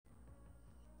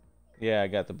Yeah, I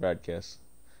got the broadcast.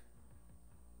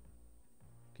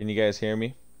 Can you guys hear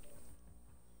me?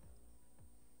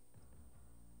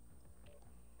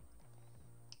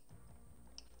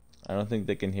 I don't think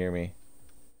they can hear me.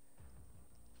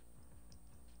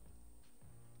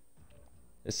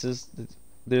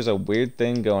 There's a weird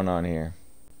thing going on here.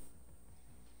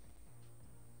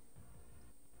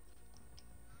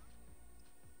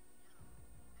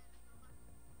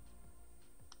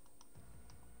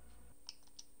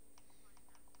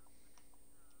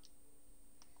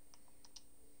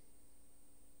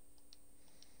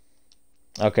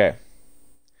 Okay.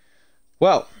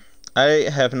 Well, I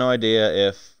have no idea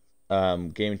if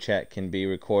game chat can be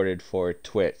recorded for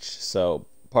Twitch, so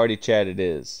party chat it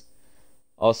is.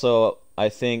 Also, I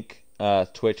think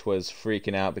Twitch was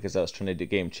freaking out because I was trying to do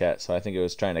game chat, so I think it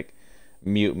was trying to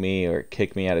mute me or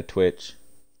kick me out of Twitch.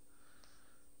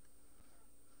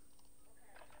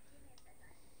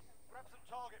 Grab some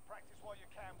target practice while you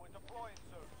can. We're deploying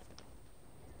soon.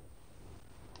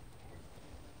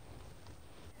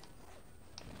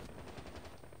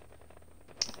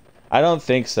 I don't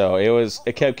think so.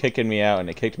 It kept kicking me out and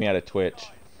it kicked me out of Twitch.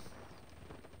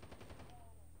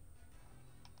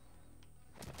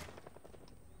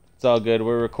 It's all good.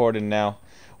 We're recording now.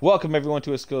 Welcome everyone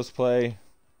to U-Skillz play.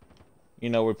 You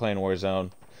know we're playing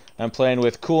Warzone. I'm playing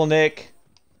with Cool Nick,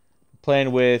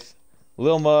 playing with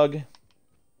Lil Mug,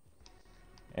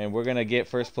 and we're gonna get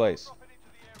first place. Dropping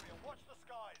into the area. Watch the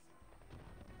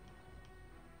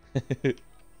skies.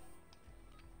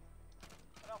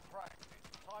 Enough practice.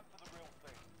 Time for the real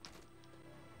thing.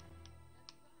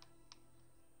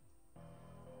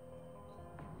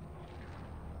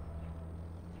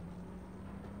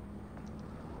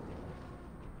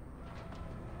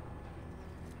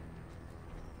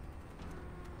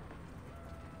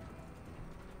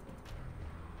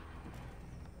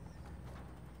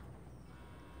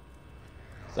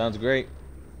 Sounds great.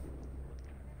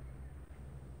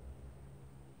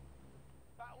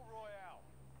 Battle Royale.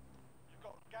 You've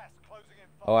got gas closing in.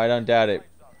 Oh, I don't doubt it.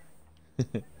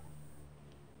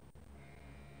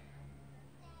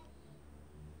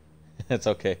 That's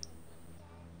okay.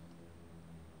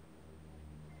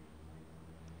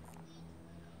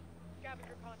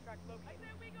 Scavenger contract located.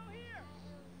 Then we go here.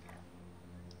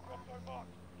 Bravo mark.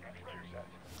 Where's that?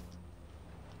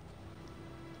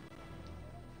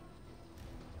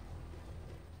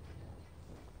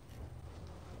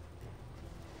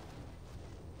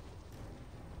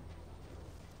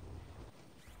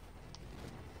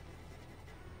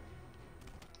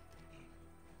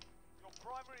 Your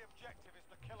primary objective is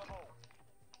to kill them all.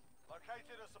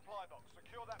 Located a supply box.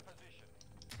 Secure that position.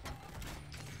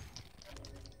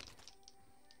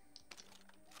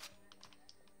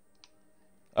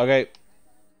 Okay.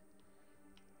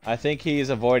 I think he's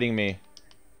avoiding me.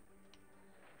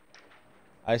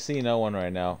 I see no one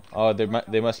right now. Oh, they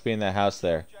must be in that house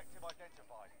there. Objective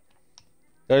identified.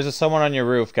 There's someone on your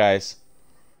roof, guys.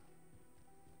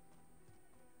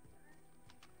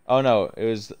 Oh no,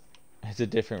 it's a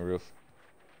different roof.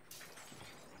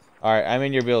 Alright, I'm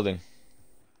in your building.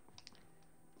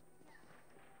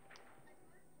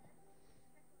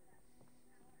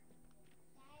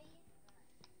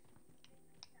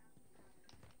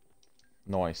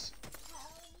 Nice.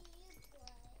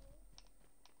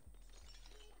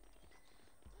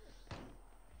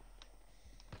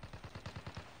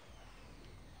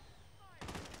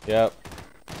 Yep.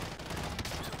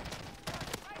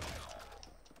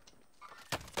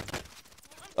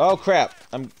 Oh crap.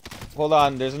 Hold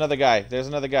on, there's another guy. There's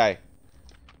another guy.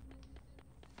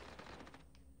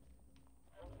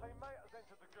 Your teammate has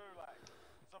entered the gulag.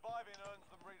 Surviving earns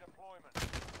them redeployment.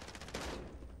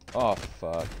 Oh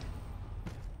fuck.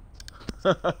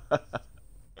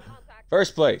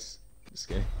 First place. Just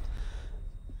kidding.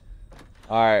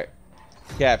 Alright.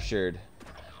 Captured.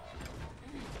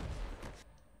 You're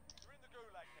in the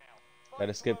gulag now.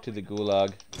 Gotta skip to the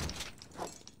gulag.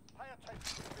 Pay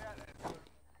attention. We'll be out there soon.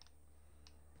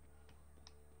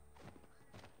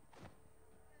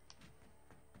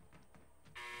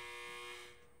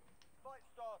 Fight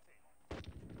started.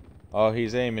 Oh,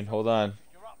 he's aiming. Hold on.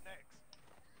 You're up next.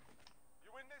 You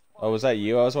win this fight. Oh, was that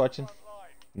you I was watching? Front line.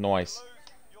 Nice. Lose,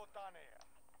 you're done here.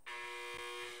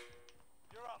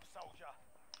 You're up, soldier.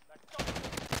 Now go.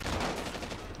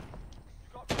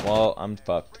 You got Well, I'm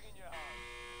fucked. bringing you home.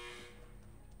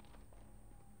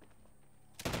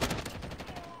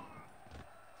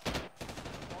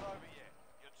 Not over yet.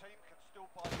 Your team can still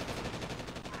fight.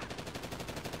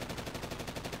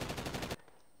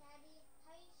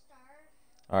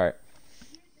 Alright.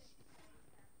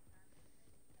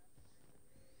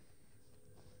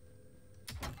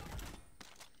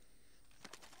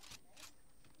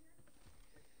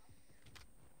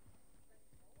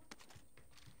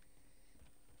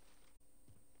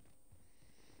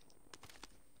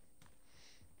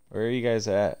 Where are you guys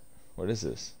at? What is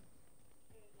this?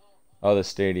 Oh, the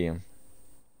stadium.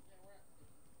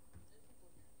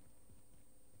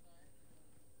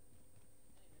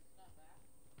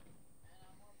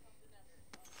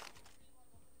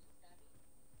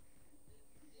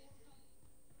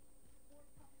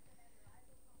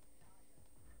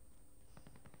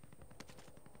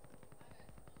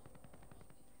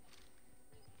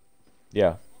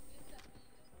 Yeah.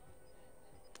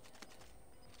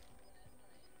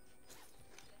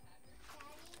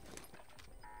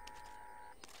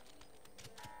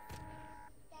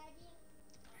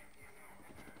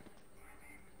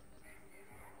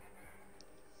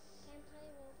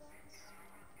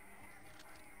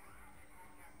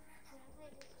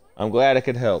 I'm glad I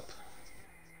could help.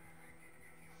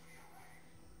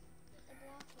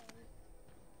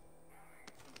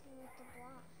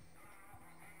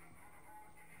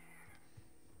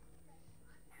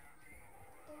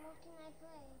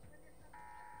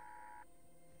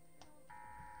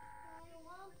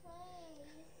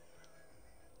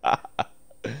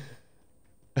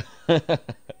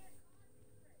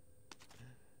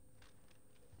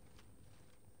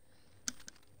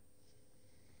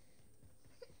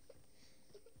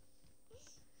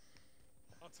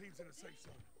 Our team's in a safe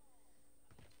zone.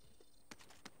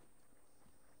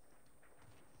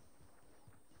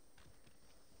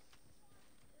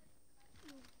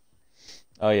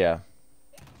 Oh yeah.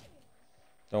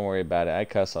 Don't worry about it. I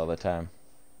cuss all the time.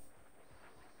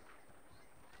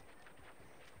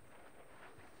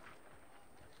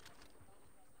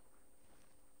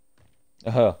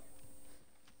 Oh.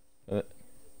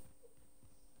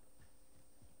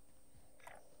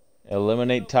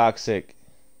 Eliminate toxic.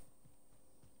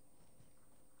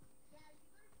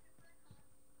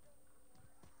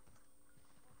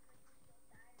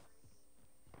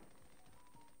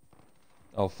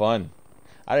 Oh, fun.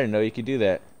 I didn't know you could do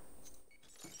that.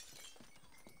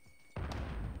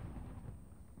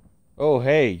 Oh,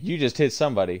 hey, you just hit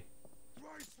somebody.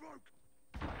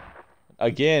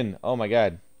 Again. Oh my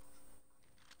god.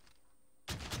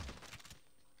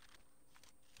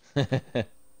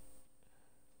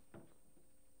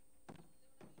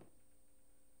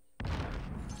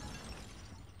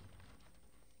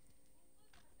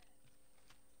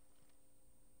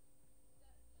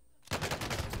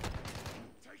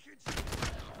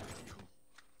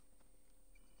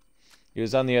 He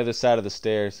was on the other side of the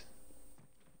stairs.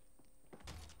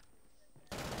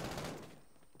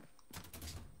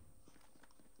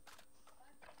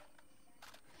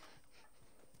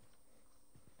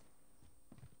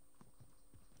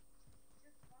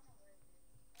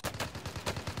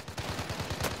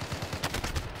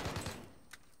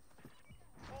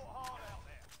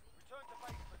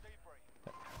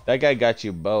 That guy got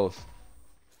you both.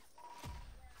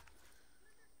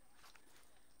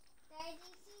 Dad,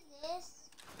 you see this?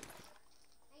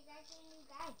 I got a new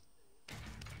guy.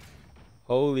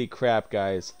 Holy crap,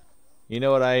 guys. You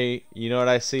know what I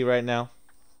see right now?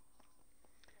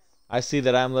 I see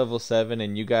that I'm level 7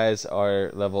 and you guys are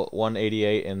level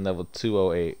 188 and level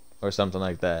 208 or something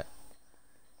like that.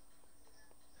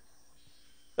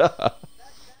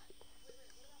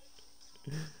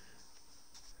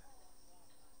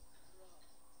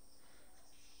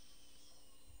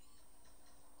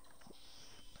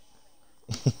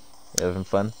 You having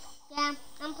fun? Yeah,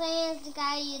 I'm playing as the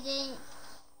guy you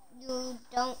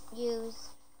don't use.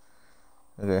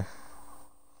 Okay.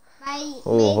 I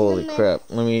Oh, made holy him crap.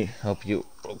 Let me help you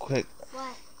real quick.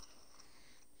 What?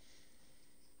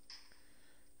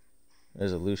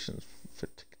 Resolution's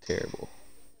terrible.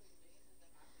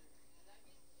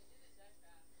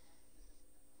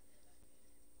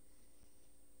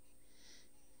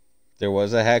 There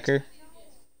was a hacker?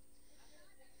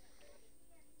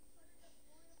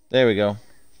 There we go.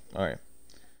 Alright.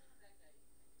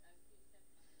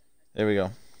 There we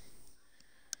go.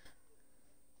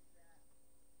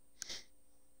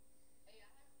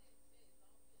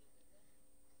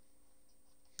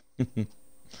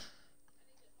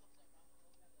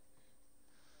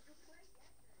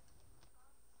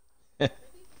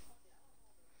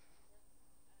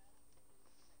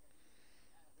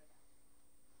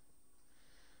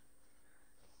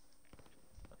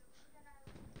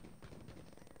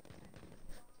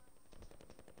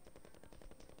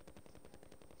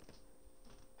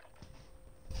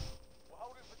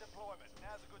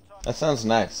 That sounds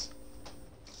nice.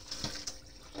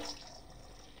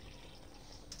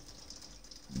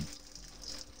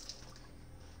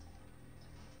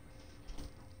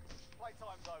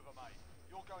 Playtime's over, mate.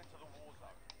 You're going to the war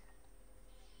zone.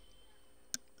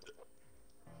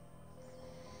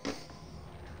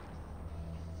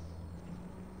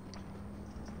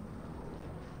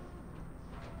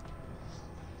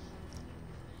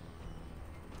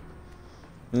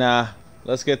 Nah,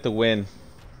 let's get the win.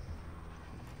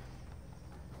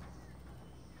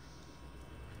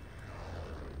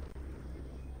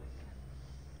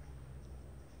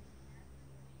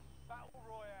 Battle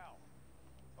Royale.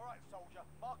 Alright, soldier.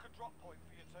 Mark a drop point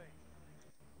for your team.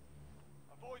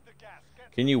 Avoid the gas.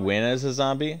 Get Can you win as a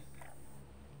zombie?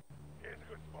 Here's a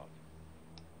good spot.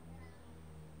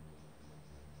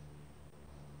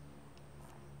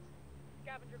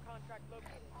 Scavenger contract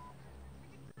located. We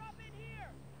can drop in here.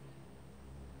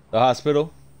 The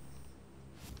hospital?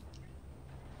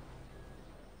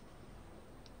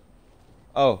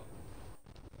 Oh.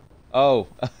 Oh,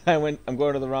 I'm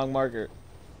going to the wrong marker.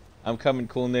 I'm coming,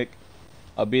 Cool Nick.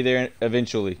 I'll be there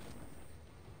eventually.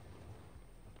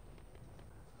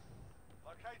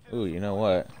 Ooh, you know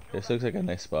what? This looks like a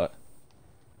nice spot.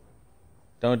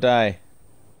 Don't die.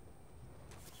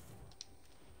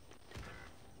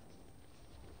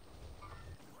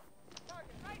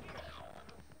 Target right here.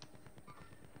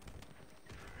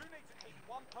 You need to keep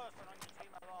one person on your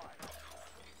team alive.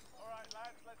 Alright,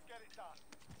 lads, let's get it done.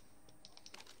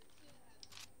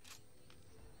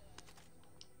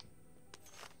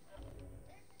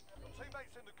 Your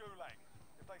teammates in the gulag.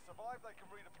 If they survive, they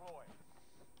can redeploy.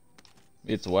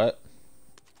 It's what?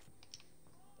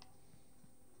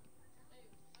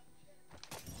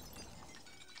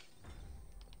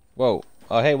 Whoa.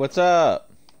 Oh, hey, what's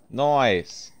up?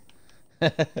 Nice.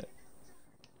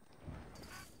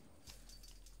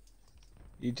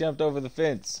 You jumped over the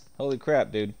fence. Holy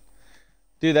crap, dude.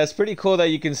 Dude, that's pretty cool that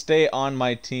you can stay on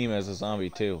my team as a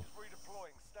zombie, too. Redeploying.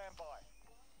 Stand by.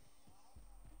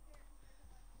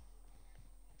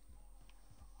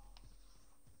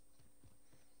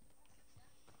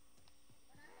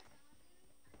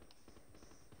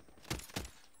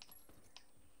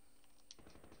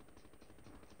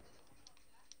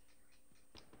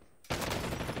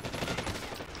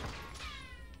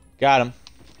 Got him.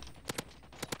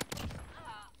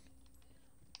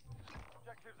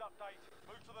 Objectives updated.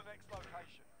 Move to the next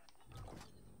location.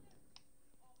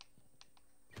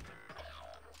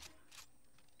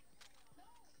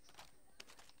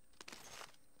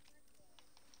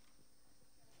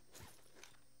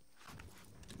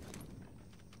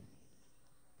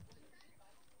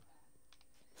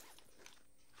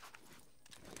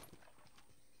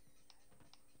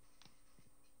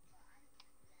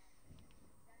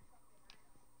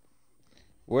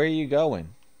 Where are you going?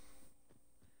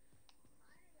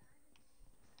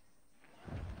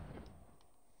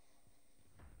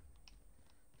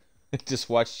 Just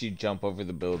watched you jump over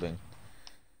the building.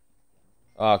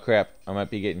 Oh crap, I might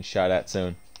be getting shot at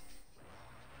soon.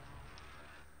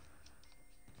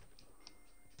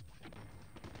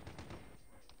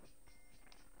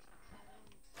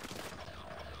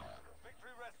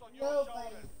 Victory rests on your Nobody.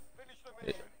 shoulders. Finish the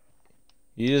mission.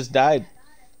 You just died.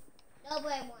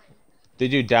 Nobody won.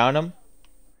 Did you down him?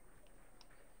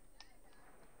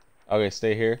 Okay,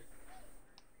 stay here.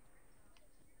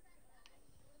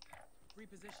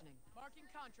 Repositioning. Marking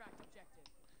contract objective.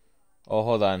 Oh,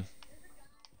 hold on.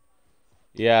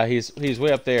 Yeah, he's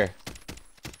way up there.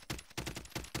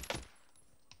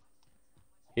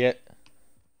 Yeah.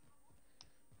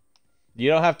 You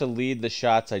don't have to lead the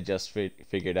shots I just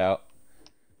figured out.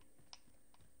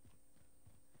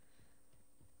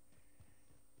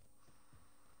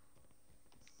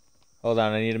 Hold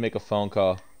on, I need to make a phone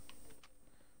call.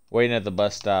 Waiting at the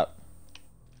bus stop.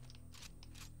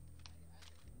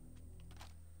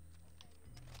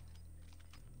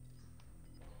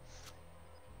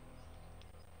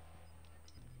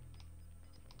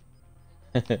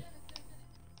 Gas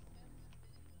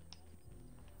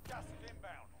is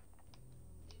inbound.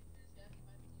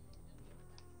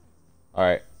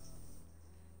 Alright.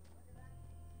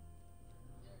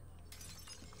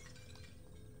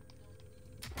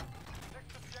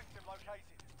 Next objective located.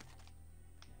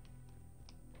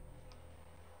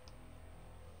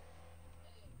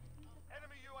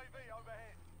 Enemy UAV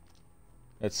overhead.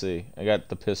 Let's see. I got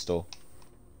the pistol.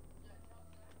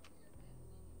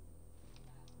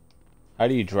 How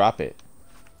do you drop it?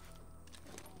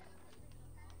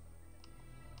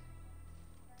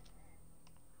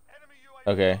 Enemy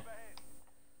UAV Okay. overhead.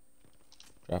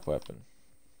 Drop weapon.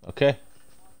 Okay.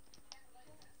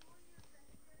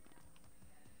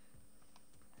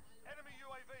 Enemy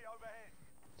UAV overhead.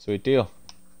 Sweet deal.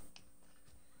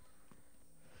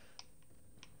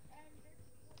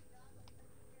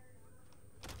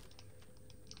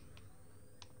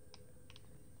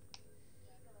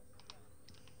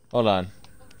 Hold on.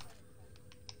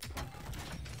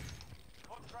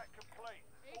 Contract complete.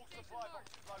 All supply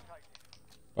boxes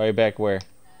located. Right back where? An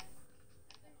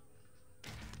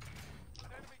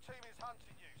enemy team is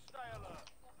hunting you. Stay alert.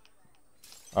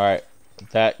 Alright.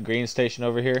 That green station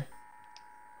over here.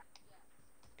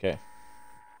 Okay.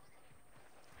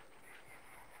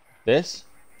 This?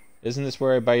 Isn't this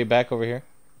where I buy you back over here?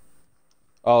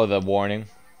 Oh, the warning.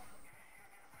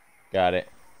 Got it.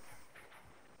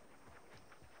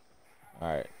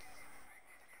 Alright.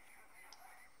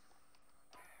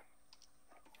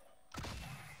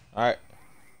 Alright.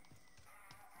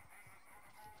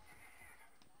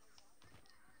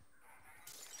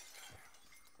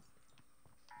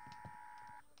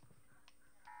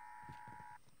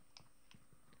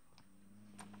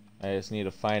 I just need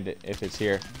to find it if it's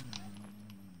here.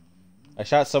 I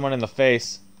shot someone in the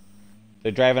face.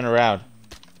 They're driving around.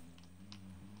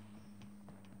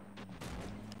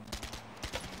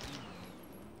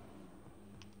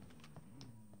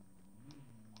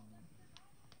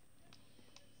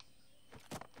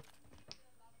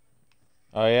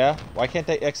 Oh yeah? Why can't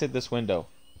they exit this window?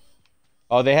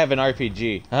 Oh, they have an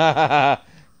RPG.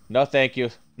 No thank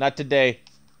you. Not today.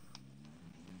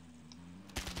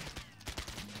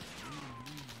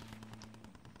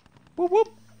 Whoop whoop.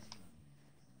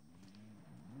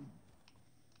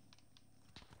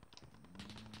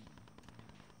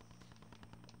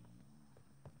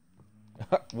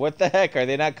 What the heck? Are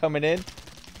they not coming in?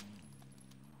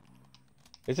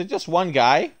 Is it just one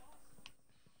guy?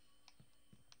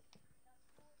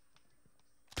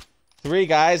 3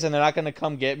 guys and they're not gonna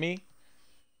come get me?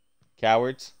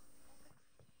 Cowards.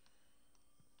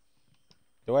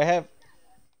 Do I have...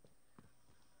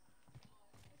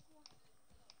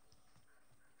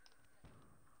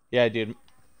 Yeah, dude.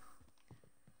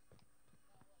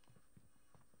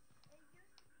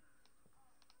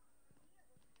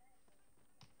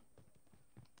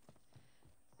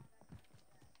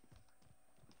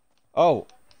 Oh.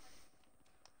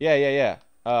 Yeah.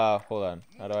 Hold on.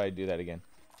 How do I do that again?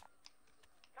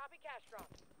 Copy cash drop.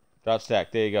 Drop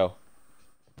stack. There you go.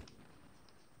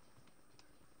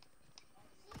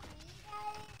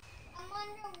 I'm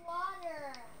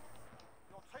underwater.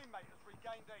 Your teammate has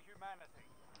regained their humanity.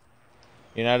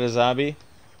 You're not a zombie?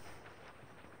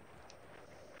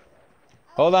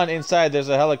 Hold on, inside there's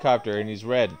a helicopter and he's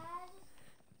red.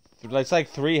 It's like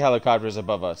 3 helicopters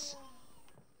above us.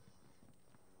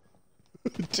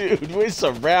 Dude, we're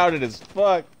surrounded as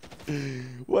fuck.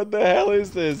 What the hell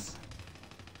is this?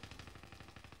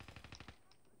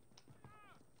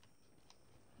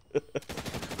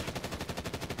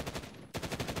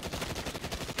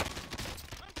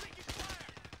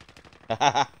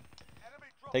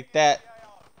 Take that,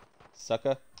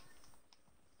 sucker.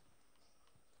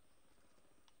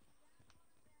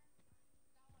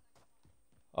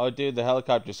 Oh, dude, the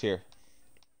helicopter's here.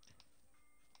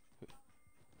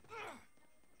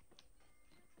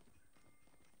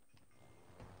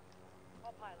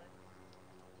 All pilot.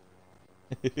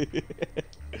 Enemy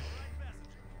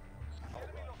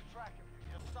lost track of you.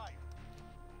 You're safe.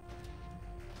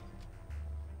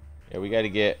 Yeah, we gotta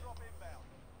get... Drop inbound.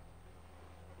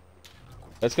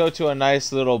 Let's go to a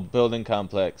nice little building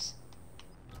complex.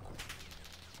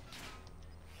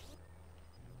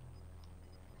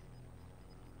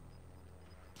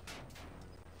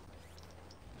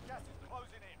 Gas is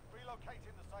closing in.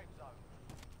 Relocating the safe zone.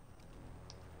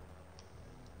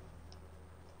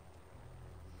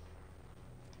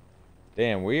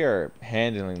 Damn, we are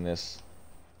handling this.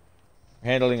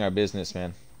 Handling our business,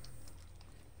 man.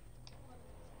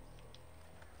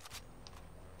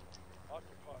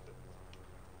 Occupied.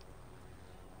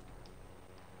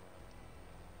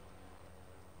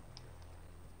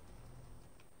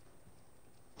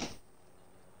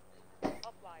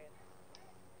 I'll fly it.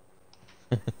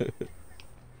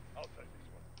 I'll take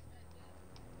this one.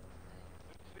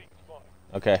 The seat's mine.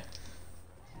 Okay.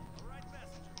 All right,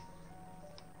 messenger.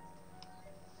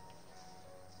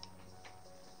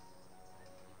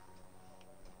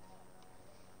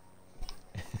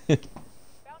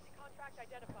 Bounty contract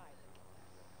identified.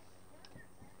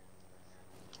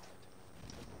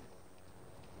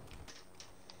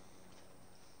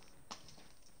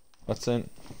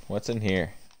 What's in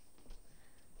here?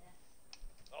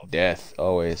 Death,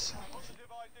 always. Positive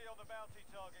ID on the bounty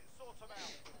target. Sort them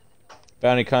out.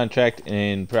 Bounty contract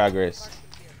in progress.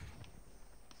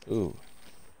 Ooh.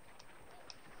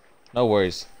 No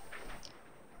worries.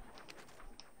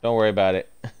 Don't worry about it.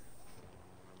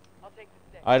 I'll take the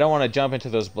stick. I don't want to jump into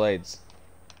those blades.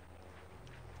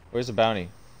 Where's the bounty?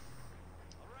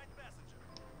 All right,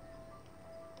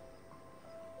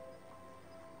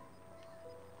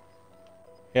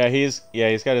 messenger. Yeah,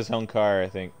 he's got his own car, I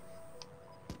think.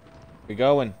 We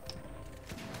going.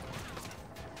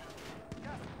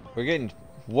 We're getting...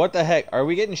 What the heck? Are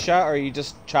we getting shot or are you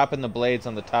just chopping the blades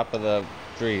on the top of the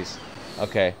trees?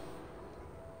 Okay.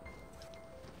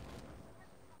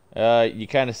 You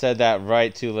kind of said that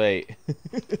right too late.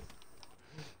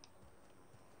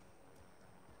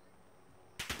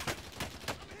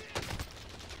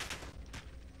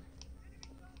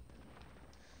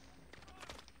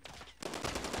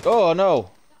 Oh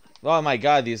no! Oh my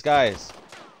god, these guys.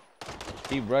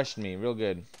 He rushed me real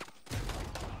good.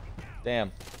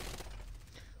 Damn.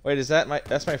 Wait, is that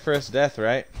that's my first death,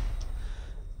 right?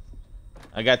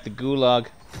 I got the gulag.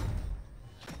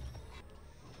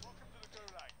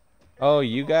 Oh,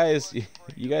 you guys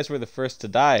were the first to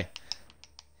die.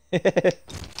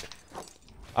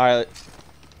 Alright.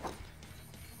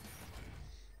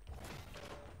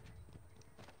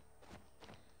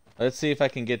 Let's see if I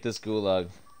can get this gulag.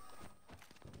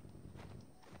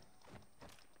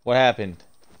 What happened?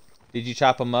 Did you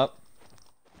chop him up?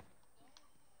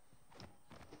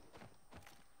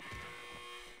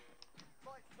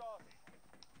 Fight started.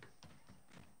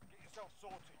 Get yourself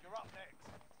sorted. You're up next.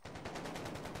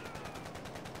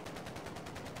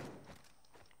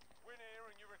 Win here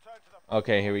and you return to the front.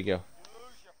 Okay, here we go. You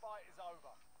lose, your fight is over.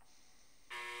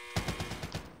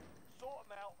 Sort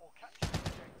them out or capture the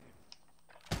objective.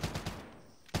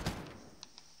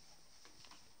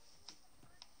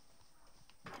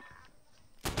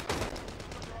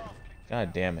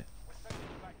 God damn it. We're sending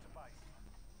you back to base.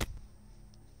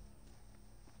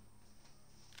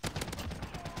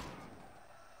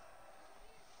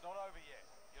 It's not over yet.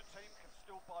 Your team can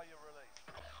still buy your release.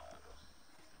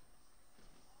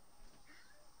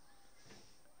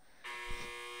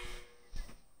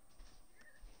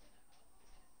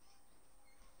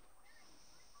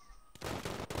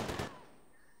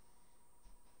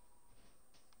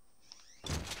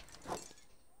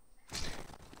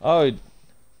 Oh,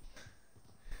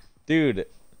 dude,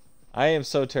 I am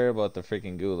so terrible at the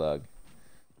freaking gulag.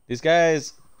 These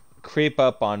guys creep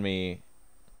up on me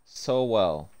so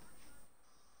well.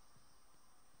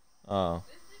 Oh,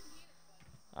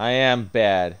 I am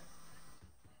bad.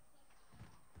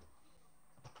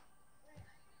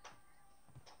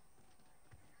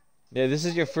 Yeah, this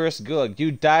is your first gulag.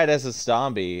 You died as a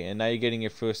zombie, and now you're getting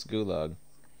your first gulag.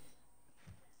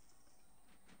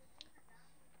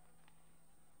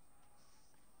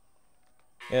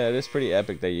 Yeah, it is pretty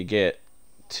epic that you get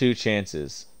 2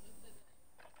 chances.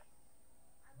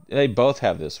 They both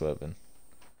have this weapon.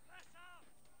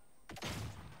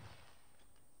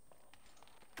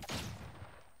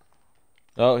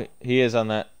 Oh, he is on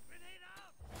that.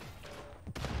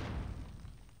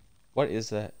 What is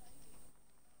that?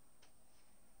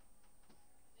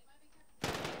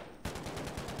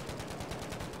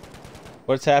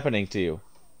 What's happening to you?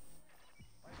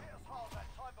 They hit us hard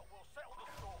that time, but we'll settle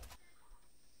the score.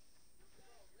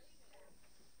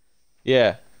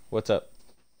 Yeah, what's up?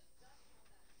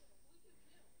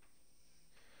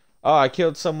 Oh, I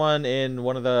killed someone in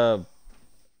one of the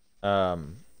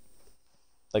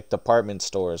like department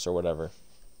stores or whatever.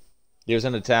 He was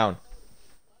in the town.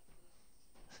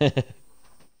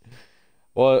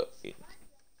 Well,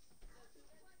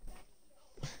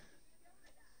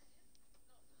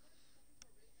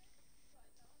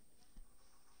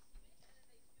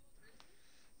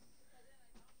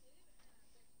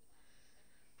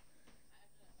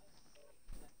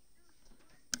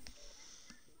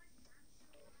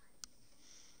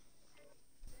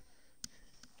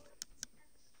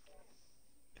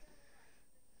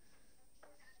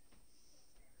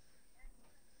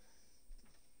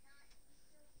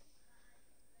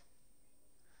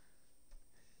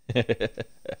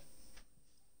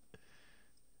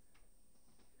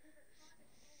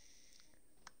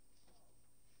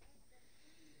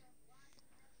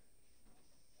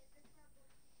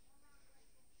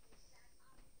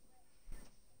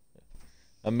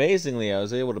 amazingly, I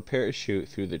was able to parachute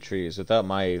through the trees without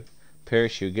my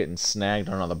parachute getting snagged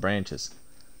on all the branches.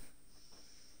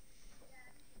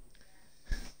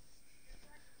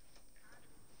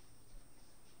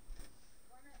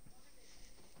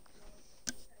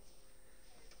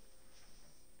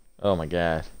 Oh my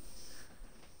god.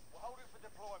 We're holding for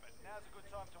deployment. Now's a good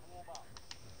time to warm up.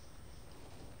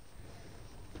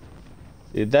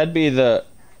 Dude,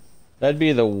 that'd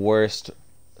be the worst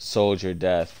soldier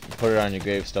death. Put it on your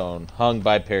gravestone. Hung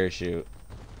by parachute.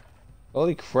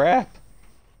 Holy crap.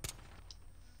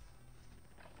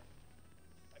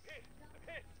 I'm hit.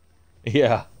 I'm hit.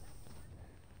 Yeah.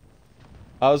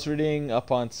 I was reading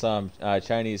up on some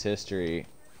Chinese history,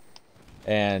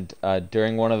 and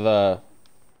during one of the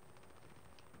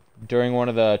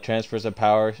transfers of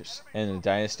power in the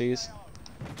dynasties.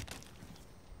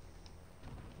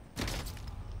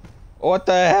 What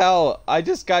the hell? I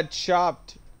just got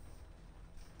chopped.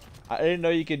 I didn't know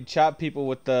you could chop people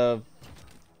with the...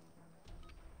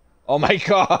 Oh my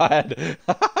god!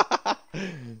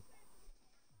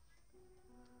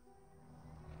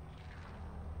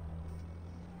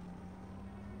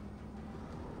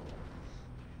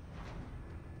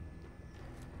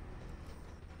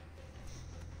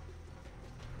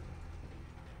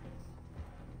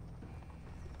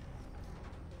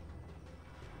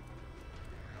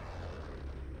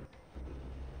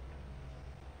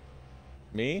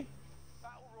 Me?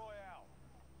 Battle Royale.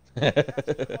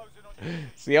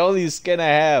 It's the only skin I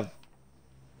have.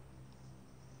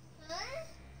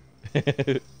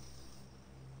 Huh?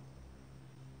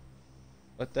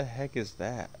 What the heck is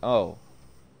that? Oh.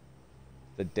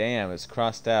 The dam is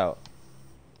crossed out.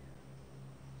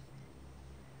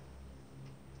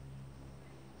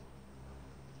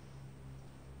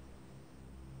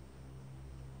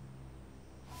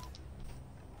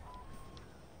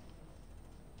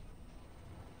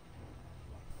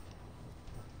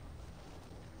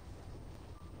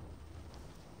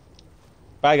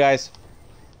 Bye, guys.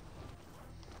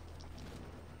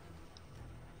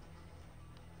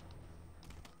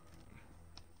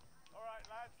 All right,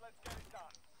 lads, let's get it done.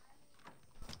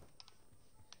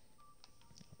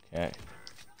 Okay.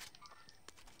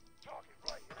 Target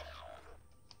right here.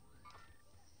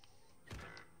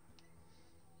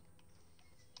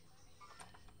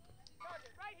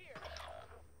 Target right here.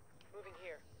 Moving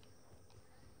here.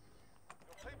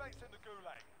 Your teammates in the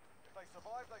gulag. If they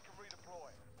survive, they can redeploy.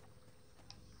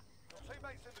 Your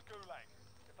teammates in the gulag.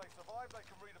 If they survive, they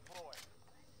can redeploy.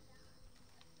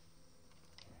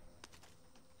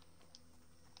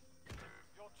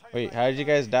 Your Wait, teammates how did you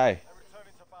guys die? They're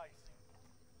returning to base.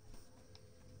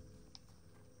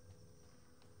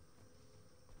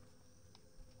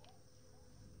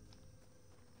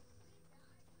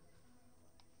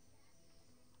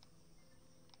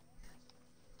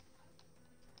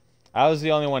 I was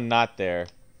the only one not there.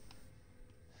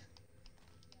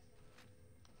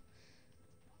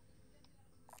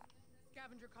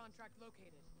 Scavenger contract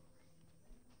located.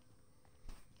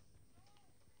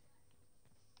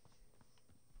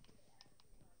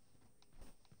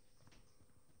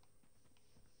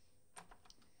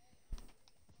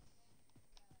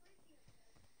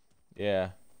 Yeah.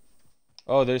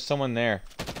 Oh, there's someone there.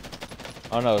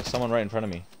 Oh no, it's someone right in front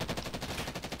of me.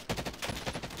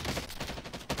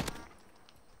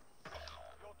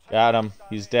 Got him.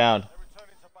 He's down. They're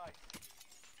returning to base.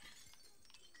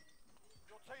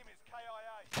 Your team is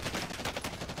KIA.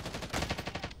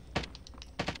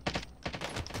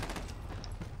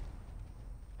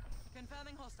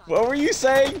 Confirming hostile. What were you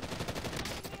saying?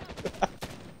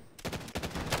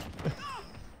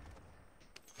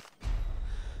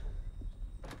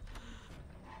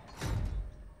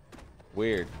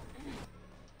 Weird.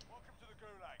 Welcome to the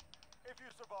gulag. If you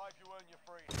survive, you earn your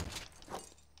freedom.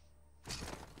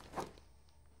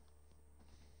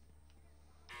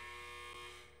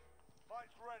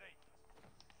 Fight's ready.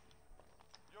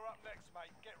 You're up next,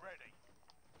 mate. Get ready.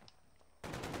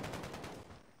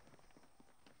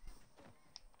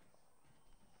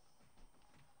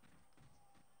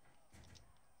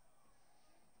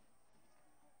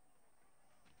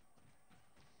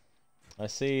 I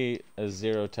see a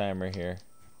 0 timer here.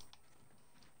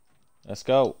 Let's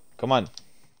go. Come on.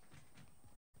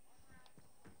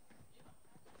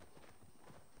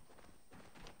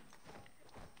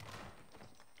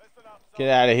 Listen up, son. Get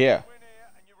out of here. Win here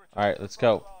and you return Alright, to let's the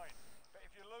go. front line. But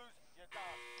if you lose, you're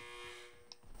done.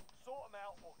 Sort them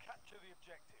out or capture the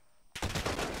objective.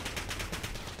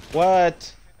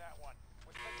 What? In that one.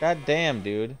 We're taking God the damn, back.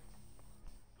 dude.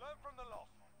 Learn from the loss.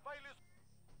 Failures.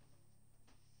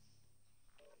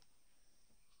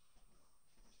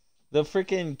 The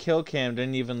freaking kill cam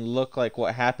didn't even look like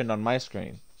what happened on my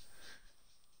screen.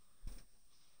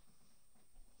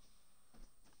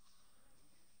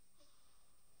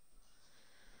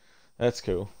 That's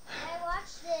cool. I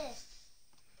watched this.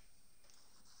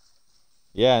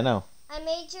 Yeah, I know. I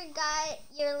made your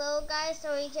little guy,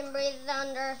 so he can breathe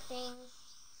under things.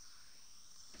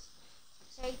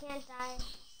 So he can't die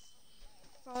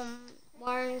from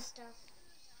water and stuff.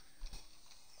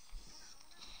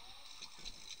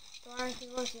 Water and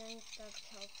people doing stuff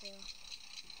help you.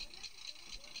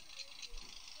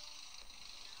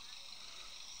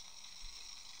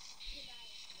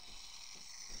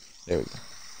 There we go.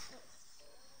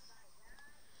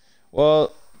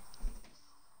 Well,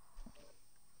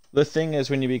 the thing is,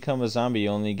 when you become a zombie, you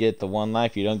only get the one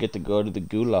life. You don't get to go to the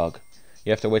gulag.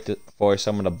 You have to wait for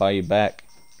someone to buy you back.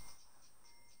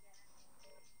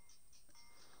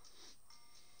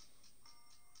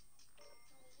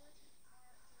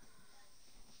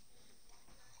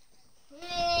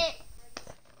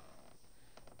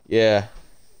 Yeah.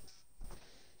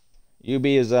 You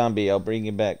be a zombie. I'll bring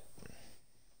you back.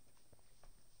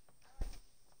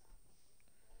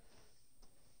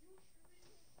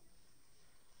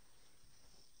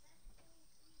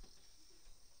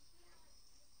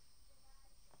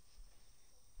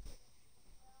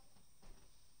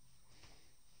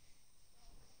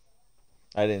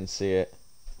 I didn't see it.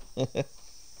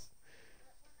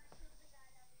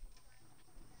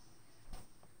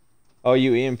 Oh,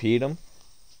 you EMP'd him?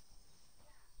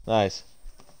 Nice.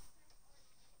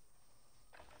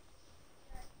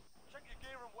 Check your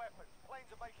gear and weapons. Planes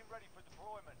are making ready for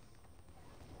deployment.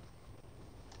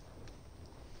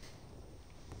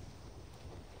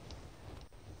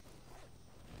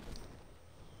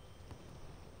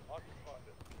 I can find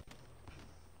it.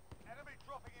 Enemy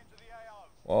dropping into the AO.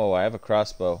 Whoa, I have a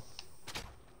crossbow.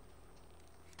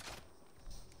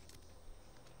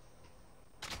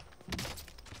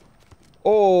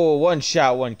 Oh, one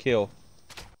shot, one kill.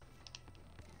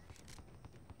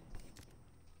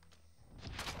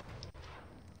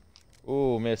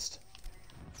 Ooh, missed.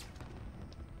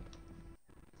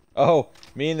 Oh,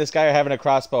 me and this guy are having a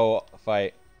crossbow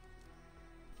fight.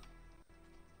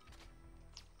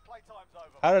 Playtime's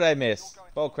over. How did I miss?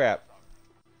 Oh, crap.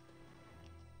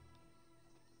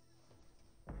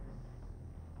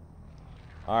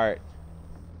 Alright.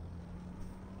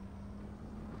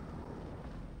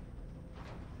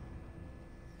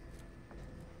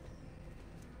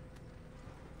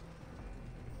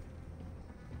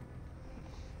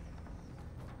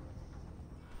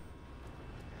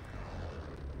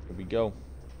 Here we go.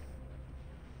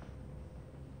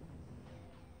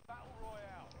 Battle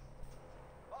Royale.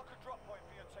 Mark a drop point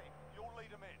for your team. You'll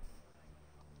lead them in.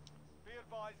 Be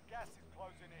advised, gas is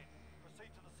closing in.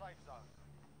 Proceed to the safe zone.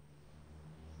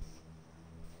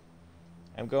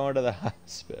 I'm going to the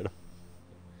hospital.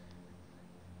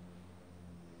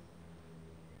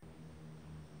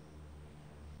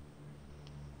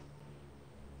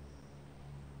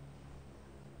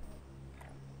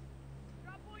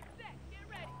 Drop point set. Get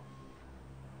ready.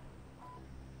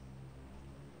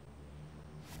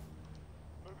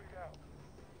 Moving out.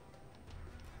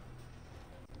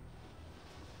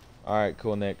 Alright,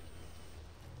 cool, Nick.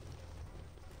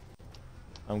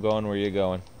 I'm going where you're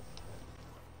going.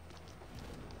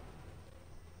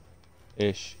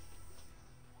 Ish.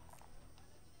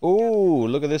 Ooh,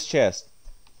 look at this chest.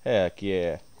 Heck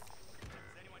yeah.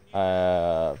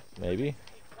 Maybe?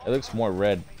 It looks more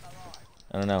red.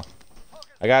 I don't know.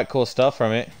 I got cool stuff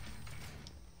from it.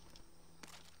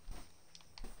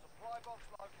 Supply box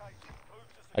located. Move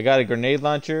to I got a grenade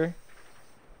launcher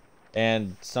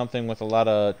and something with a lot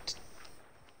of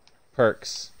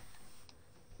perks.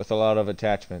 With a lot of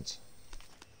attachments.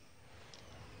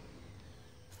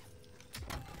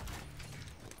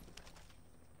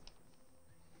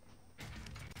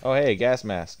 Oh hey, gas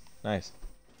mask. Nice.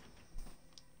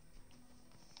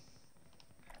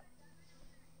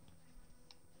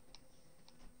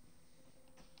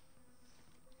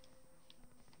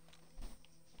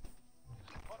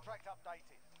 contract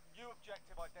updated. New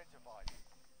objective identified.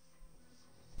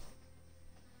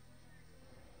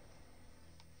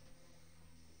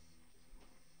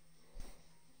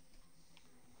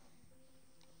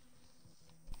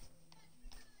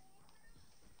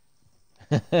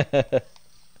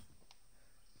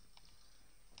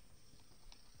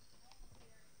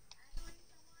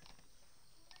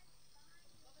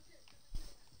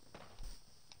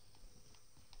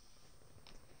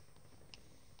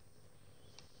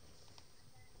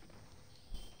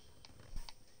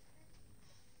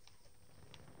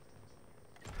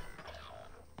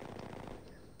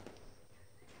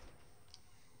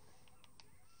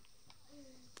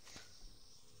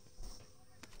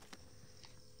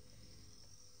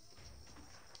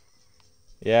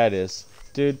 Yeah, it is.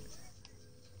 Dude,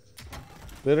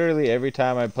 literally every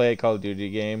time I play a Call of Duty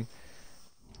game,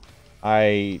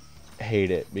 I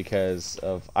hate it because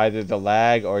of either the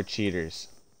lag or cheaters.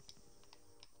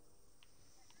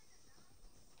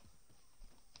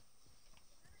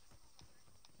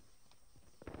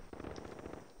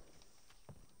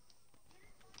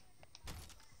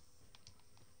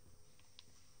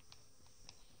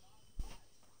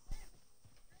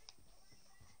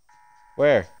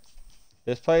 Where?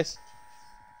 This place?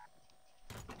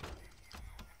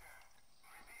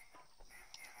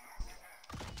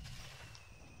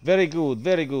 Very good,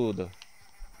 very good.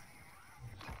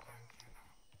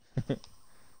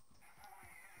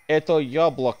 Это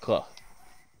яблоко.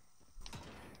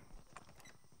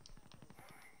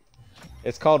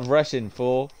 It's called Russian,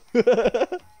 fool.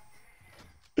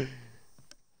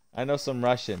 I know some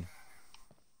Russian.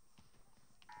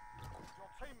 Your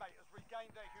teammate has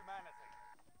regained their humanity.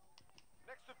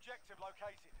 Next objective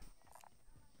located.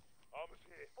 Armor's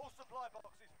here. All supply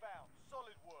boxes found.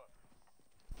 Solid work.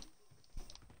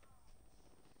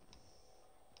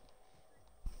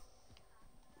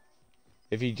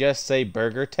 If you just say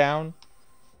Burger Town.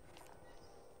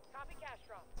 Copy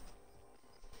Castro.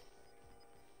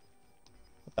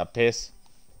 What the piss?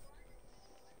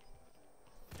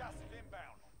 Gas is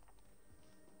inbound.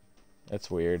 That's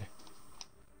weird.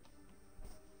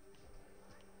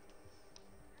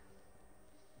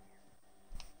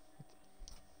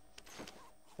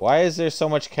 Why is there so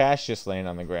much cash just laying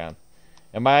on the ground?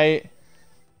 Am I...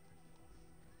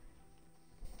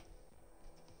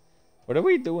 What are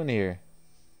we doing here?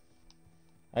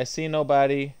 I see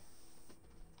nobody.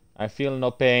 I feel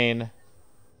no pain.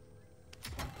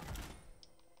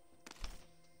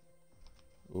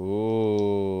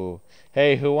 Ooh.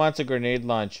 Hey, who wants a grenade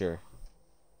launcher?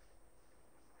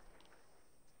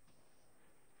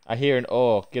 I hear an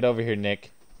oh. Get over here,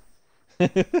 Nick. We're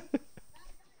in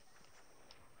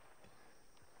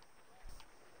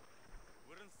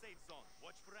safe zone.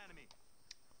 Watch for enemy.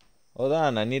 Hold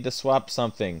on, I need to swap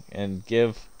something and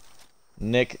give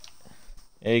Nick.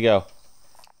 There you go.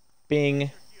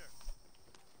 Bing.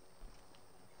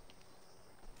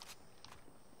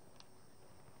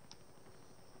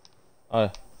 Oh,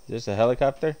 is this a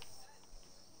helicopter?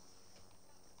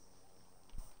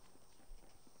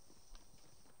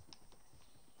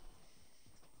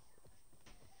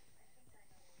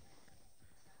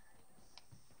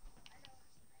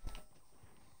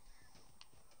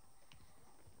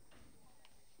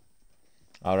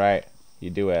 All right, you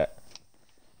do it.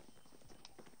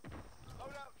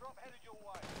 Loadout drop headed your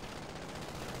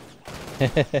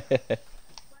way.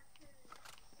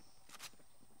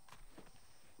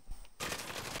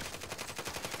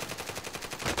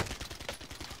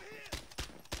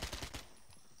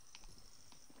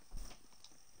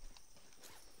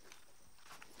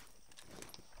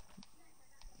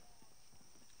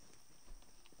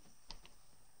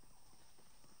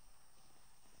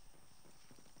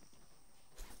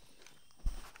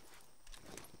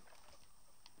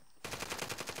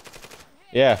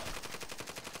 Yeah.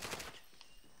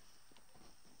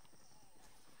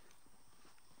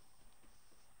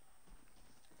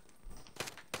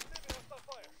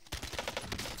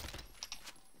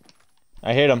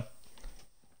 I hit him.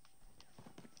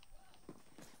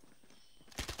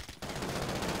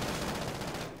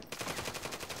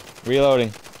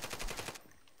 Reloading.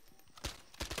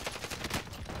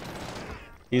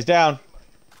 He's down.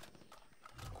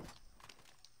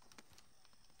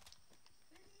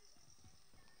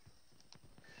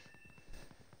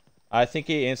 I think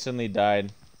he instantly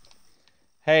died.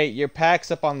 Hey, your pack's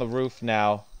up on the roof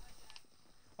now.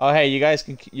 Oh, hey, you guys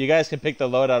can pick the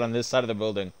loadout on this side of the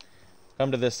building.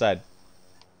 Come to this side.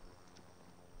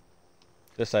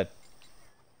 This side.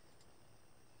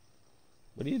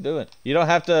 What are you doing? You don't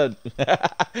have to.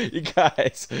 You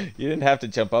guys, you didn't have to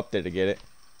jump up there to get it.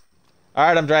 All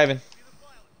right, I'm driving.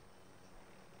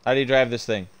 How do you drive this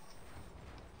thing?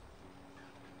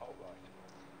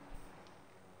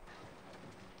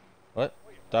 What?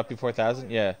 Top you 4,000?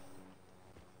 Yeah.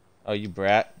 Oh, you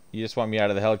brat. You just want me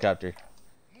out of the helicopter.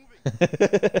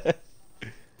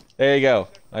 There you go.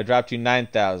 I dropped you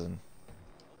 9,000.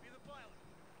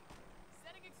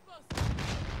 Setting explosive.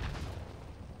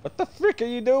 What the frick are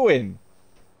you doing?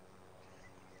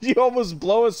 You almost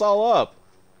blow us all up.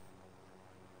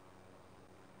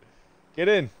 Get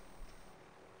in.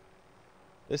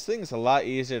 This thing's a lot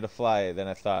easier to fly than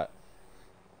I thought.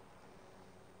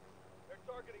 They're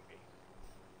targeting me.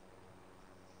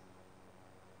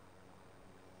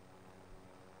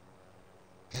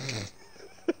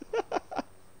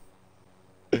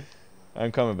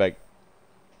 I'm coming back.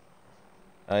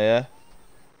 Oh yeah?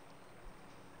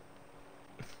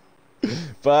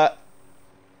 But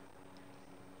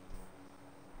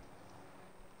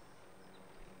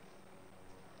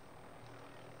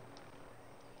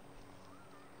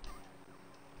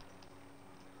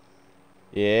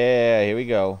yeah, here we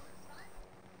go.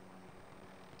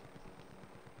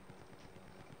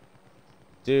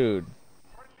 Dude.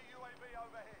 Friendly UAV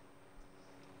overhead.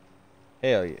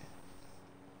 Hell yeah.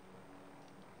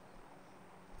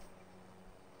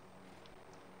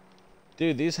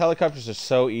 Dude, these helicopters are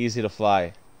so easy to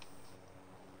fly.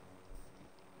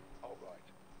 All right.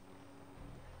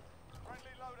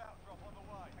 Friendly loadout drop on the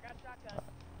way. I got shotgun.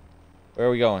 Where are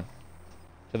we going?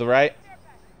 To the right?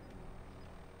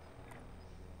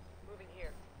 Moving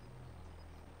here.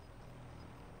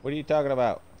 What are you talking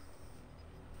about?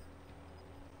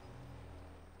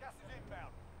 Gas is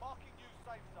inbound. Marking new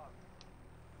safe zone.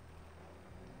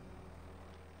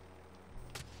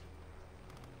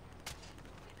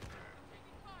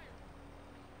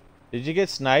 Did you get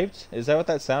sniped? Is that what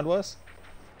that sound was?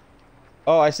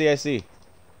 Oh, I see, I see.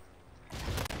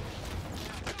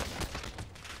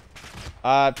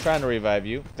 Trying to revive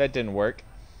you. That didn't work.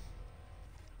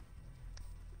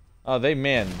 Oh, they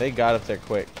got up there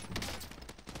quick.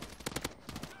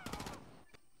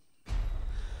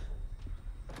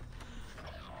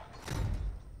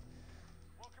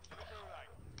 Welcome to the Gulag.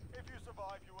 If you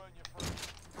survive, you earn your freedom.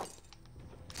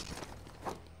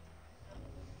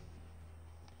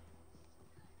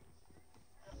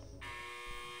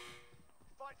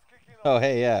 Fight's kicking off. Oh,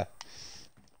 hey, yeah.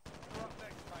 You're up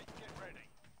next, mate. Get ready.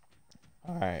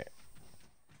 Alright.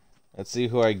 Let's see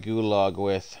who I gulag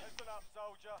with. Listen up,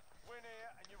 soldier. Win here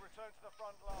and you return to the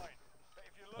front line. But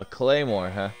if you A lose,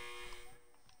 claymore, huh?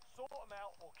 sort them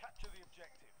out or capture the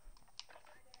objective.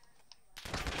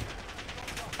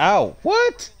 Ow!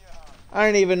 What? In your hand. I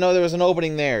didn't even know there was an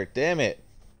opening there. Damn it.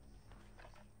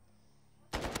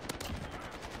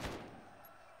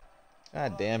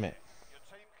 God damn it. Your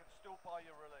team can still buy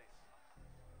your release.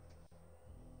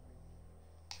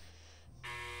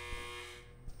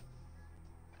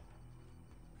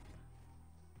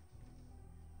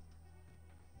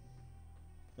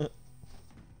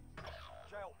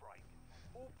 Jailbreak.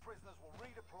 All prisoners will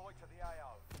redeploy to the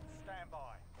AO. Stand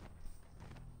by.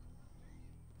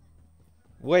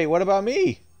 Wait, what about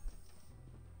me?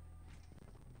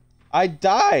 I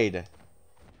died.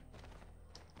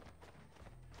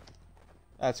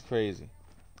 That's crazy.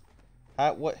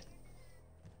 What?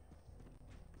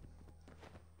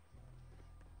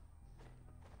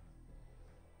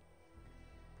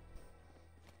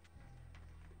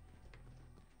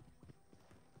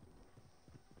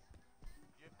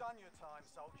 You've done your time,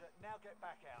 soldier. Now get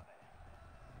back out there.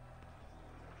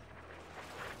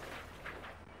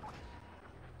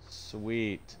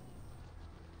 Sweet.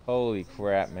 Holy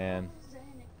crap, man.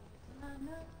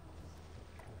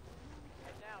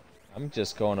 I'm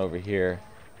just going over here.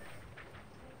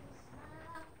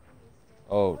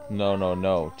 Oh, no, no,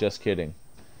 no. Just kidding.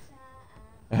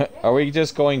 Are we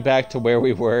just going back to where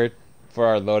we were for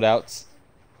our loadouts?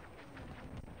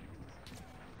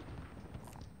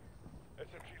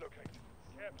 SMG located.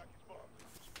 Care package marked.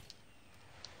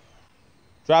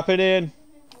 Drop it in.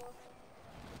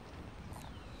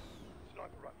 Sniper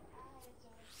rifle.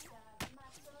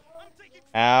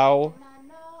 Ow.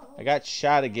 I got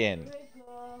shot again. Enemy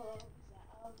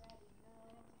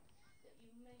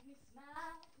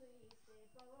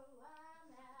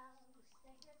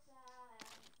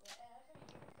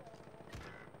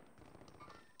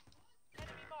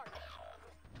marked.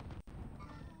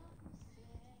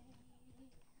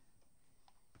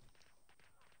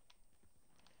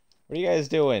 What are you guys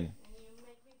doing?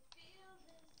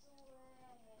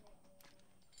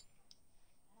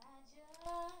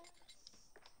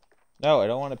 No, I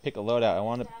don't want to pick a loadout. I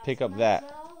want to pick up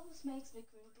that.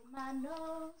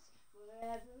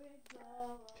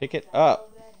 Pick it up.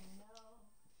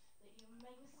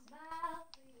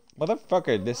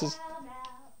 Motherfucker, this is...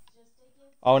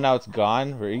 Oh, now it's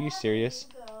gone? Are you serious?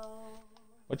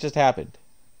 What just happened?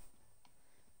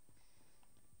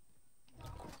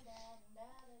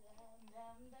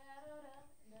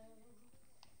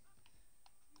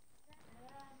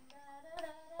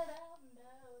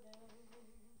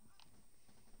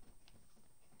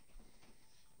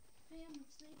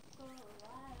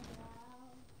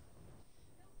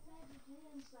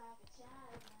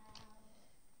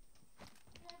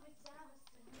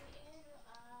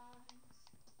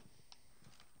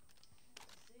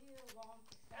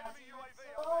 Enemy UAV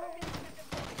overhead.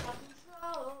 Enemy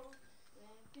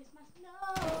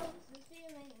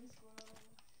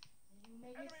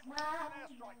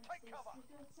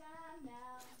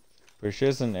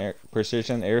precision airstrike. Take cover.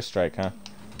 Precision airstrike, huh?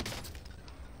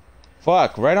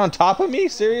 Fuck, right on top of me?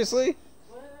 Seriously?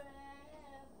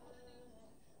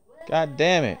 God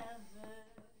damn it.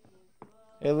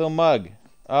 Hey, little mug.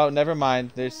 Oh, never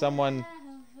mind. There's someone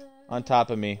on top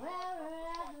of me.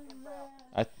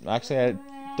 I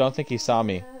don't think he saw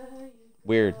me.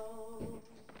 Weird.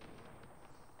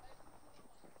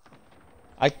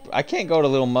 I can't go to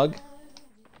little mug.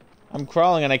 I'm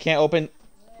crawling and I can't open.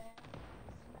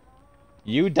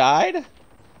 You died?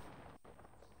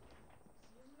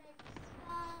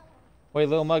 Wait,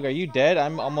 little mug, are you dead?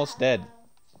 I'm almost dead.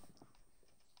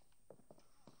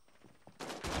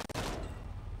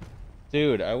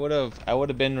 Dude, I would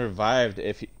have been revived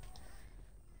if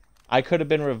I could have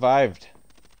been revived.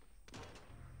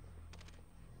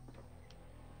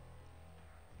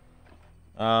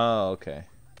 Oh, okay.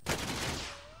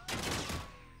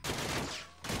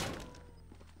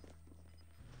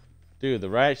 Dude, the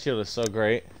riot shield is so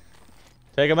great.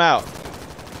 Take him out.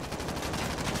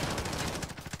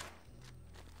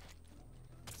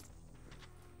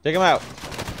 Take him out.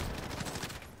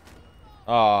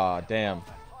 Aw, damn. Time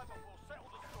and we'll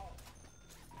settle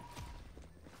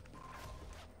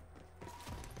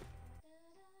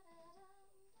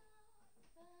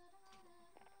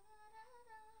the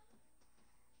score.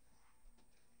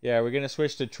 Yeah, we're gonna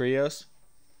switch to trios.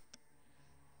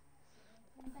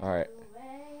 Alright.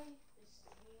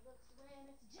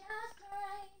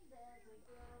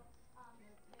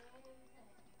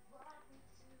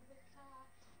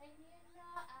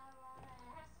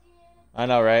 I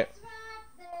know, right?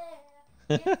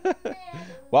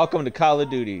 Welcome to Call of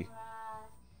Duty,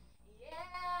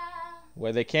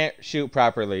 where they can't shoot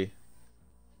properly.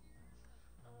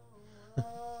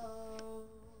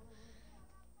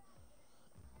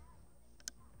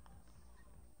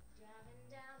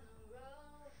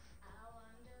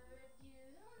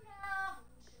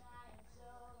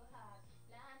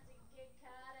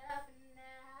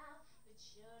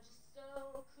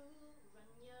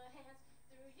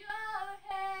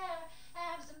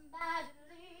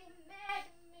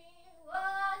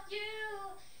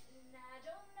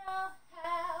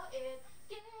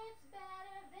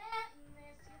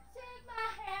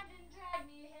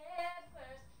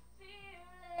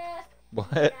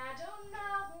 What?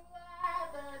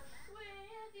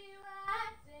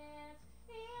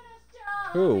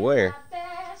 Ooh, where?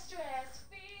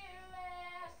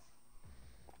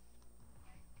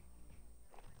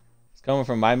 It's coming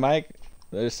from my mic?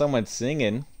 There's someone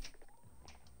singing.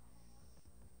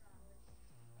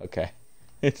 Okay.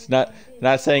 It's not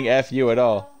saying F you at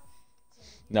all.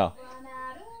 No.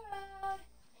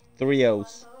 3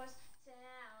 O's.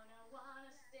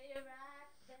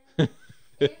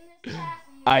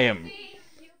 I am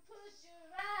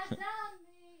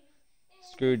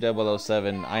Screw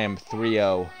 007. I am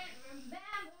 3-0.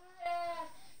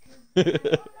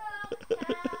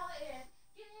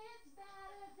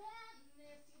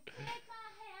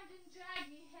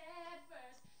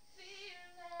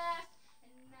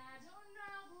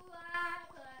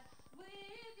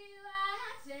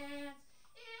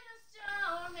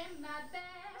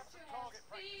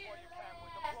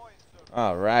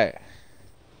 All right.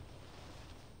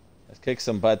 Let's kick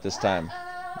some butt this time.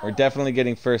 We're definitely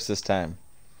getting first this time.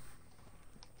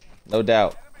 No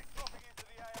doubt.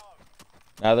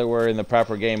 Now that we're in the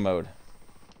proper game mode.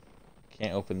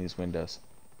 Can't open these windows.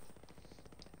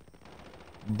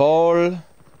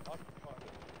 Bornesia.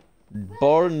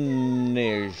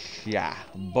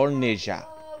 Bornesia.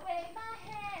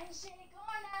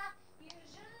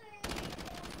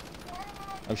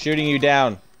 I'm shooting you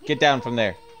down. Get down from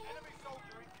there.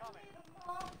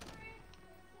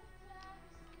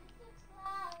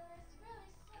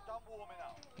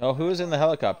 Oh, who is in the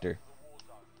helicopter?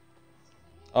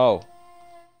 Oh.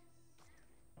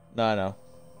 No, no.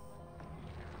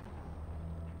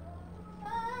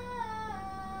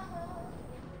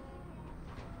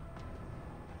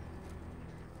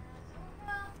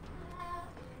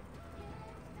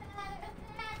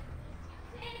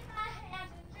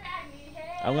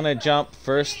 I'm gonna jump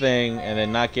first thing and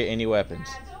then not get any weapons.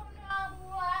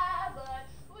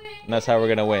 And that's how we're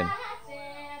gonna win.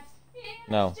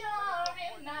 No.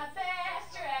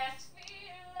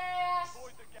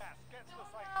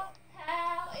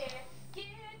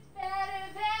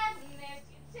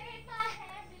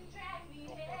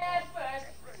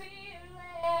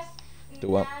 Do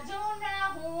what?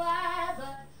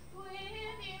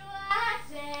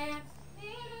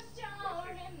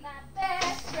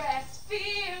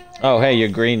 Oh, hey, you're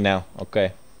green now.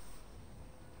 Okay.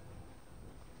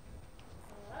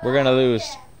 We're gonna lose.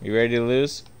 You ready to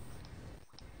lose?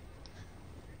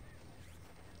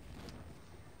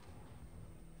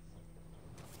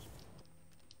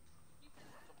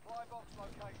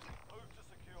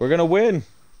 We're gonna win.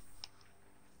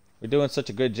 We're doing such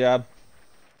a good job.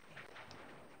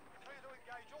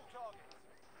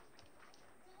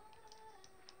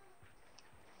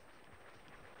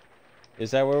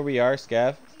 Is that where we are,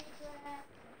 Scav?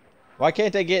 Why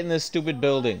can't I get in this stupid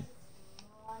building?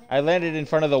 I landed in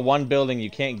front of the one building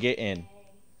you can't get in.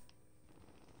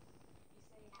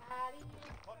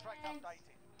 Contract updated.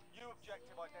 New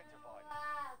objective identified.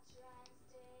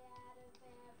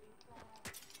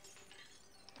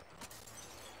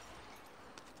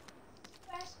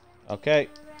 Okay.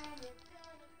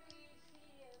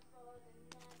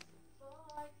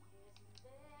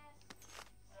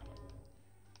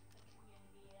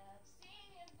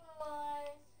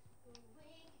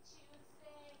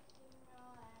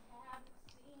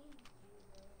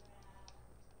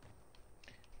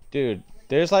 Dude,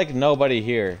 there's like nobody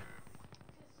here.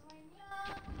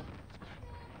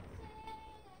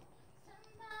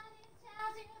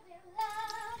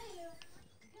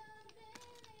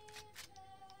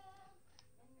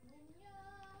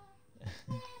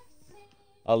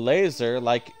 A laser,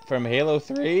 like from Halo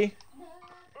 3? Movement.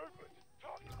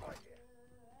 Target right here.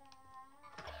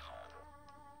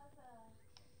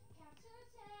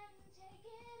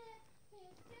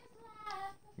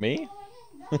 Me?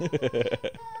 Teammates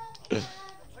in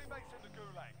the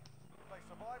gulag. If they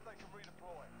survive, they can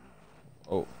redeploy.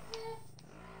 Oh.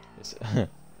 This,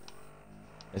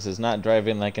 this is not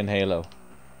driving like in Halo.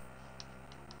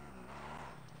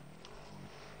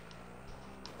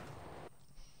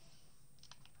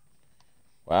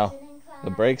 Wow. The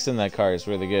brakes in that car is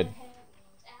really good.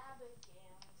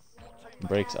 The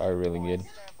brakes are really good.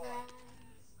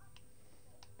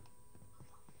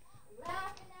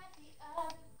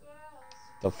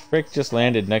 The frick just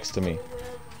landed next to me.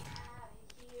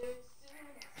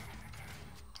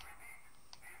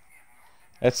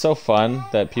 It's so fun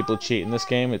that people cheat in this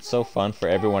game. It's so fun for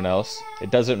everyone else.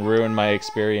 It doesn't ruin my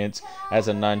experience as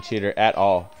a non-cheater at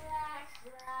all.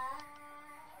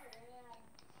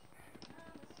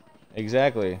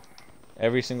 Exactly.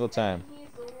 Every single time.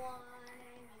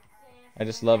 I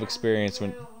just love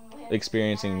experiencing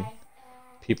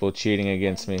people cheating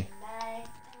against me.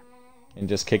 And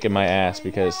just kicking my ass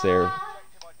because they're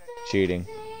cheating.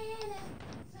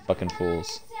 Fucking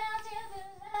fools.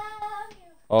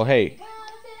 Oh, hey.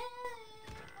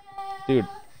 Dude.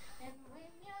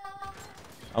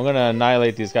 I'm gonna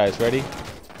annihilate these guys. Ready?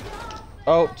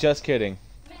 Oh, just kidding.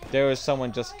 There was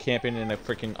someone just camping in a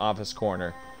freaking office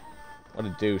corner. What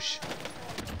a douche.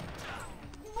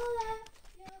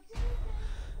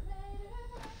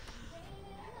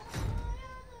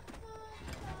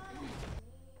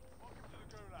 Welcome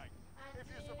to the gulag. If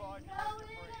you survive, you earn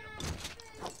your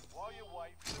freedom. While you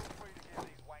wait, feel free to give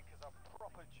these wankers a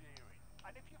proper jeering.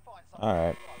 And if you find something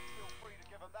Alright. feel free to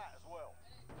give them that as well.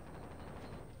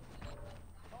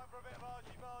 Time for a bit of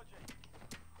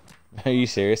argy-bargy. Are you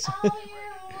serious? Listen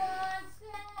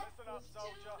up,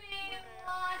 soldier. We're here.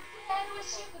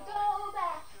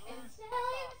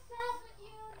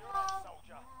 You're up,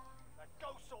 soldier. Now go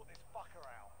sort this fucker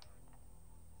out.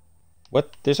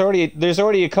 What? There's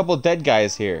already a couple dead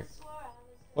guys here.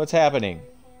 What's happening?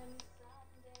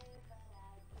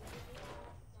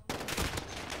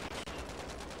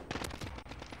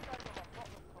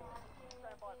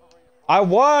 I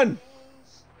won!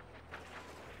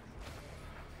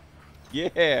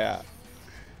 Yeah!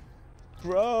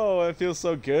 Bro, it feels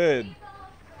so good.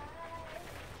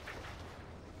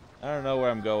 I don't know where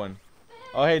I'm going.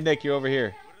 Oh, hey, Nick, you're over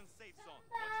here.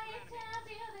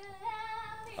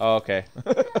 Oh, okay.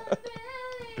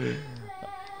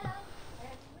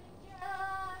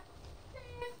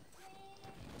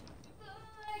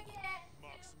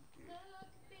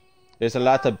 There's a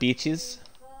lot of beaches.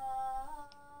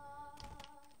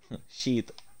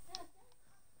 Sheet.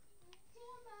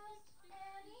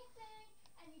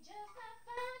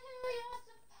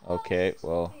 Okay,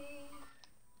 well.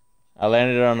 I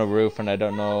landed on a roof and I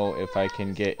don't know if I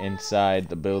can get inside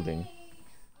the building.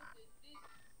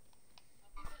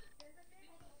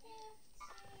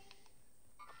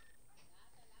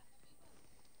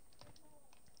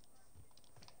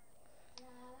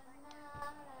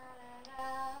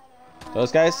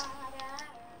 Those guys?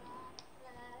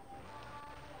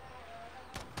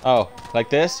 Oh, like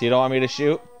this? You don't want me to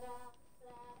shoot?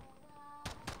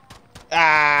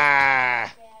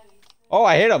 Ah! Oh,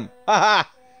 I hit him! Haha!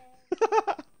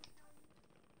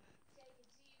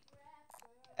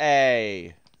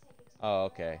 Hey! Oh,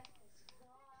 okay.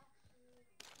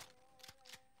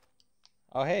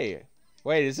 Oh, hey.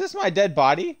 Wait, is this my dead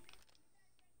body?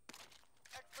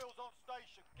 Exfil's on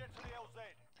station. Get to the LZ.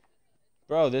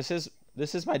 Bro,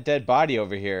 this is my dead body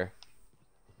over here.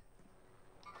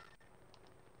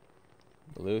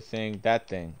 Blue thing, that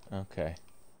thing. Okay.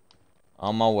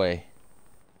 On my way.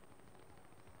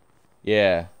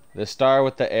 Yeah, the star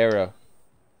with the arrow.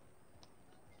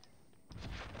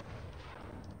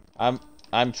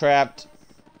 I'm trapped.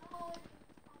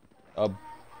 A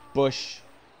bush.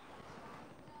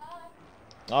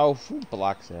 Oh, who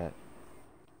blocks that?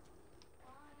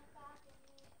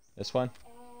 This one?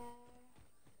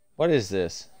 What is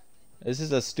this? This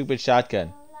is a stupid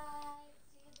shotgun.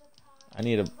 I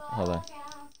need a... Hold on.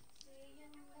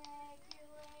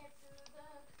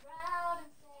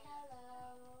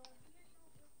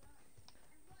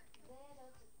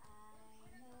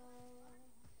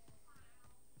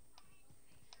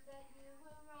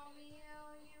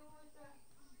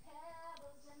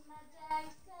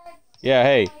 Yeah,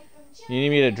 hey. You need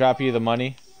me to drop you the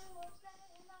money?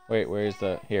 Wait, where's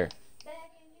the... Here.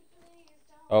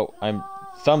 Oh, I'm...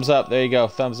 Thumbs up. There you go.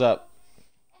 Thumbs up.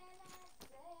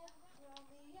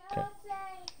 Okay.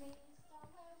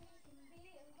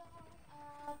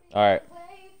 Alright.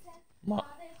 Mo-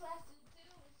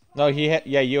 No,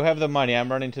 yeah, you have the money.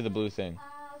 I'm running to the blue thing.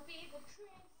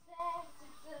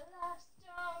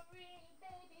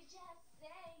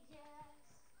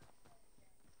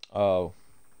 Oh.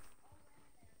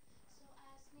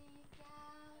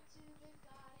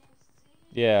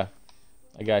 Yeah,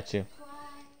 I got you.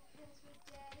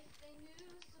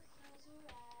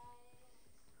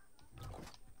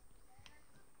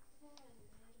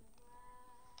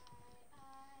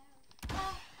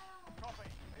 Copy.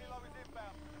 Helo is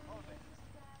inbound for deposit.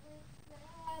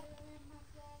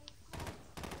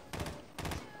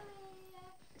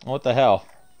 What the hell?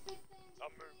 I'm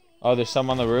moving. Oh, there's some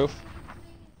on the roof?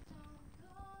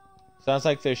 Sounds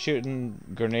like they're shooting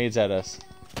grenades at us.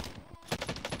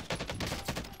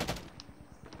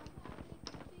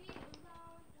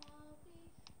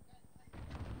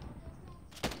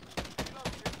 Helo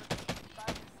shipment.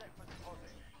 Bag is set for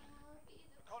deposit.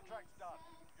 The contract's done.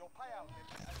 Your payout limit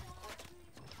has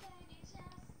increased.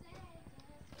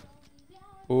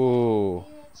 Ooh.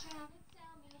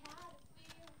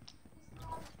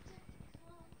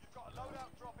 You've got a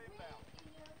loadout drop inbound.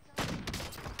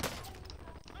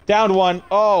 Downed one.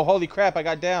 Oh, holy crap, I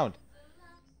got downed.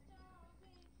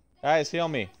 Guys, heal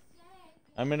me.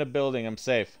 I'm in a building. I'm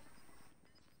safe.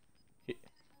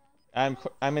 I'm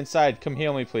inside. Come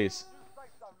heal me, please. Safe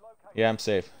zone located. Yeah, I'm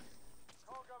safe.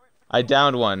 Cargo is I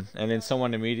downed one, and then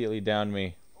someone immediately downed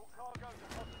me. all cargo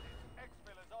deposited.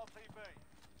 Ex-fillers RTB.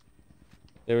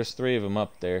 There was 3 of them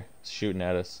up there shooting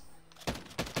at us.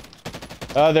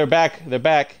 Oh, they're back. They're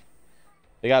back.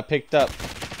 They got picked up.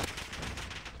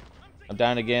 I'm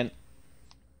down again.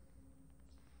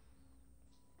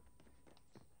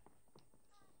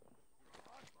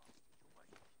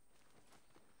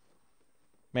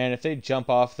 Man, if they jump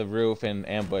off the roof and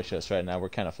ambush us right now, we're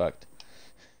kind of fucked.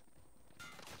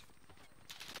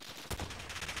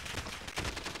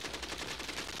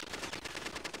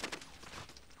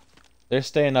 They're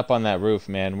staying up on that roof,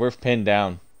 man. We're pinned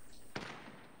down.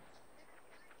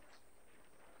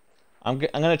 I'm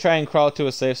gonna try and crawl to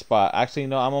a safe spot. Actually,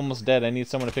 no, I'm almost dead. I need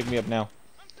someone to pick me up now.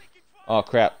 Oh,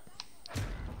 crap.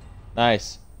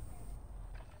 Nice.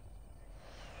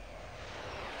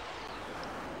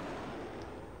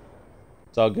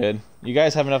 It's all good. You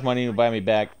guys have enough money to buy me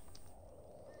back.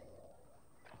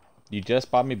 You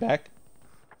just bought me back?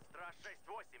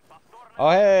 Oh,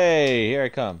 hey! Here I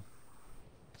come.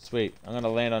 Sweet. I'm gonna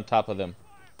land on top of them.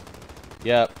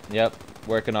 Yep.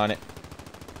 Working on it.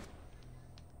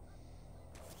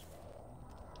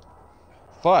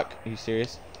 Fuck! Are you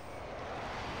serious?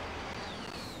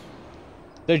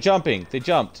 They're jumping! They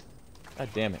jumped! God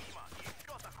damn it.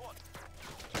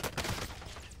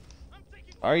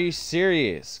 Are you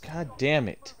serious? God damn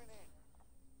it.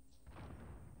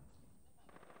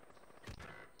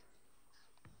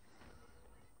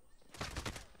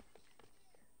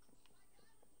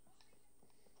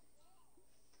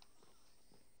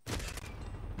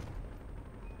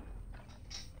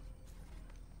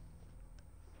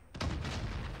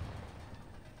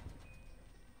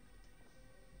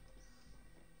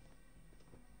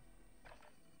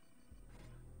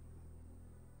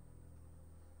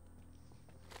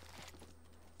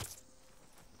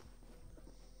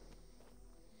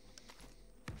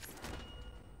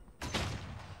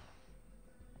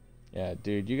 Yeah,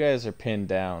 dude, you guys are pinned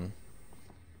down.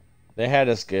 They had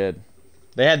us good.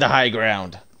 They had the high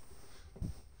ground.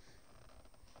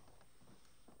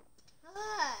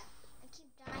 I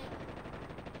keep dying.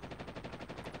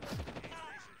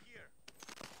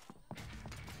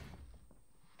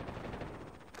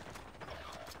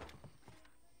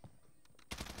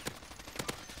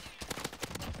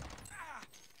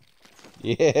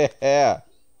 Yeah.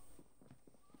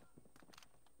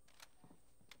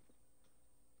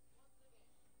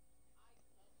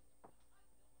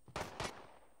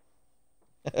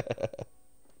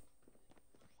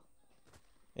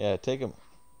 Yeah, take him.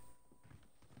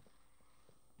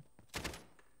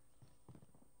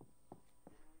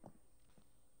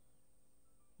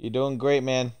 You're doing great,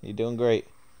 man. You're doing great.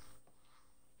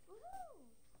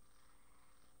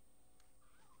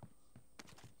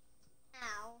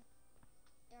 Ow.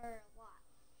 There are a lot.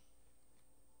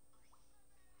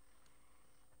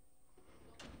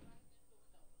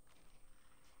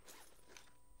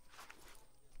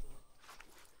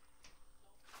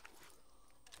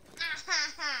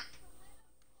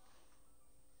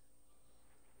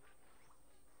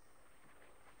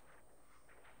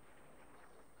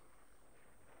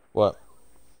 What?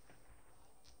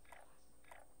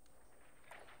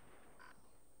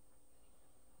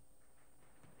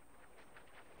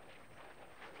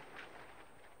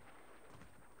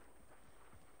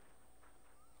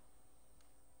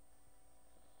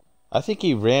 I think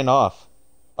he ran off.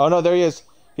 Oh no, there he is.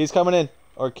 He's coming in.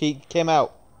 Or he came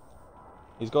out.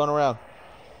 He's going around.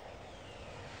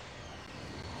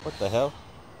 What the hell?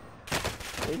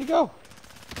 Where'd he go?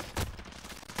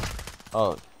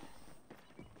 Oh.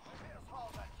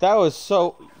 That was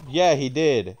so... Yeah, he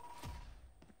did.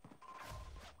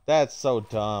 That's so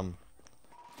dumb.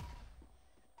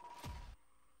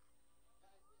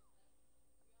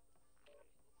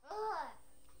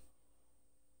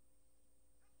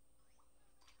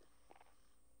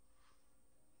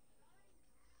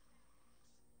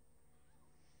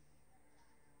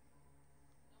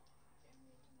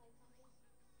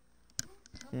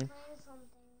 I'm playing something.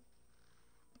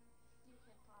 You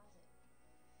can pause it.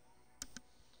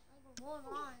 Hold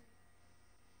on.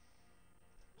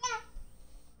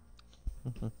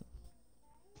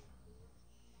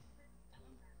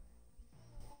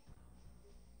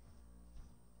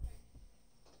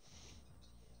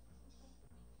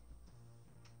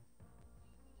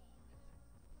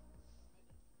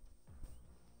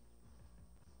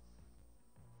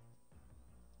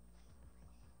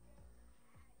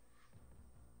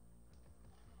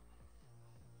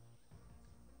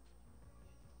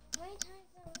 How many times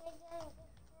have I done it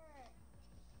before?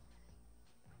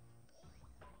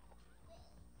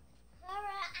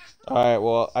 Alright,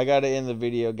 well, I gotta end the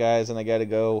video, guys, and I gotta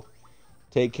go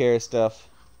take care of stuff.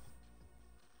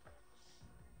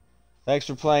 Thanks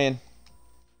for playing.